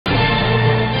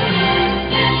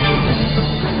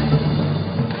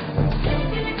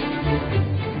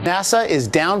NASA is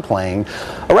downplaying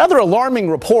a rather alarming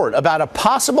report about a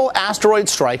possible asteroid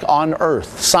strike on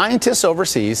Earth. Scientists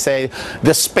overseas say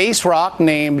the space rock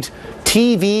named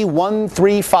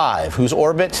TV-135, whose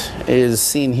orbit is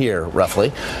seen here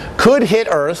roughly, could hit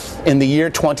Earth in the year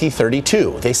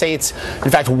 2032. They say it's, in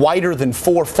fact, wider than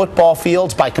 4 football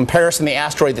fields. By comparison, the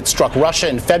asteroid that struck Russia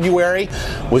in February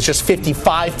was just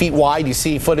 55 feet wide. You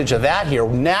see footage of that here.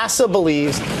 NASA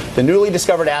believes the newly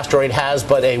discovered asteroid has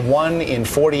but a 1 in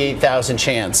 48,000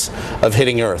 chance of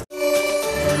hitting Earth.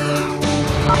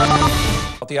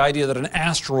 The idea that an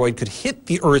asteroid could hit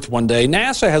the Earth one day,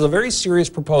 NASA has a very serious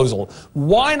proposal.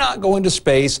 Why not go into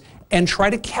space and try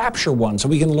to capture one so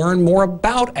we can learn more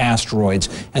about asteroids?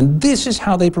 And this is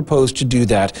how they propose to do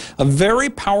that. A very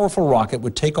powerful rocket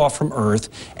would take off from Earth,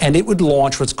 and it would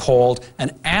launch what's called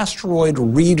an asteroid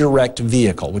redirect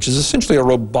vehicle, which is essentially a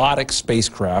robotic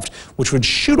spacecraft which would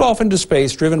shoot off into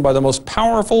space driven by the most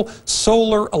powerful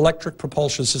solar electric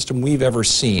propulsion system we've ever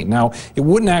seen. Now, it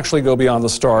wouldn't actually go beyond the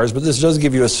stars, but this does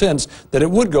give you a sense that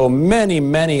it would go many,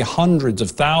 many hundreds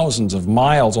of thousands of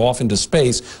miles off into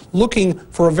space looking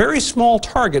for a very small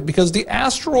target, because the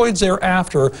asteroids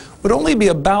thereafter would only be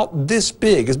about this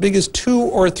big as 2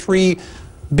 or 3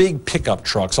 big pickup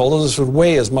trucks, although this would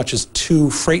weigh as much as 2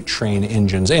 freight train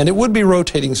engines, and it would be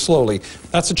rotating slowly.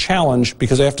 That's a challenge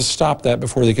because they have to stop that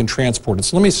before they can transport it.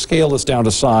 So let me scale this down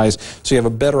to size so you have a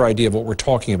better idea of what we're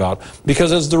talking about.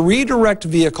 Because as the redirect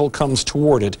vehicle comes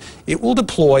toward it, it will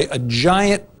deploy a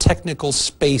giant technical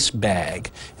space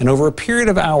bag, and over a period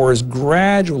of hours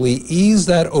gradually ease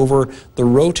that over the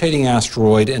rotating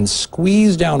asteroid and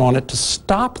squeeze down on it to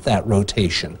stop that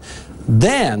rotation.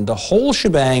 Then the whole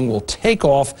shebang will take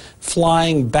off,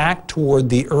 flying back toward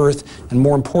the Earth, and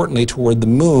more importantly toward the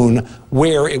Moon,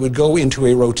 where it would go into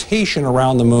a rotation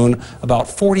around the Moon about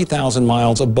 40,000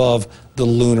 miles above the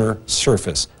lunar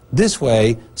surface. This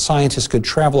way, scientists could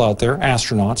travel out there,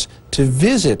 astronauts, to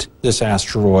visit this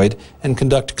asteroid and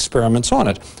conduct experiments on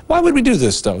it. Why would we do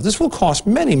this, though? This will cost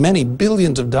many, many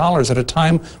billions of dollars at a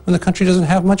time when the country doesn't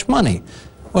have much money.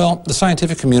 Well, the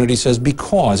scientific community says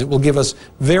because it will give us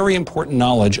very important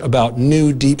knowledge about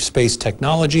new deep space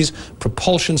technologies,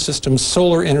 propulsion systems,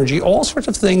 solar energy, all sorts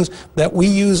of things that we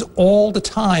use all the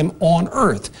time on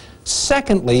Earth.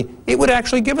 Secondly, it would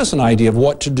actually give us an idea of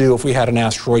what to do if we had an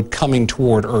asteroid coming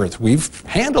toward Earth. We've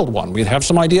handled one. We'd have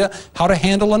some idea how to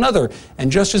handle another.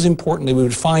 And just as importantly, we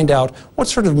would find out what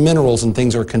sort of minerals and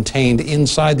things are contained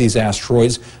inside these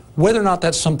asteroids, whether or not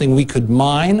that's something we could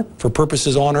mine for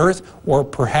purposes on Earth, or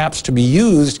perhaps to be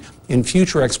used in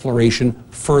future exploration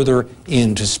further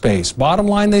into space. Bottom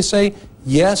line, they say,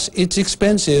 yes, it's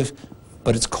expensive,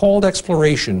 but it's called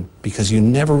exploration because you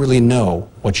never really know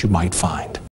what you might find.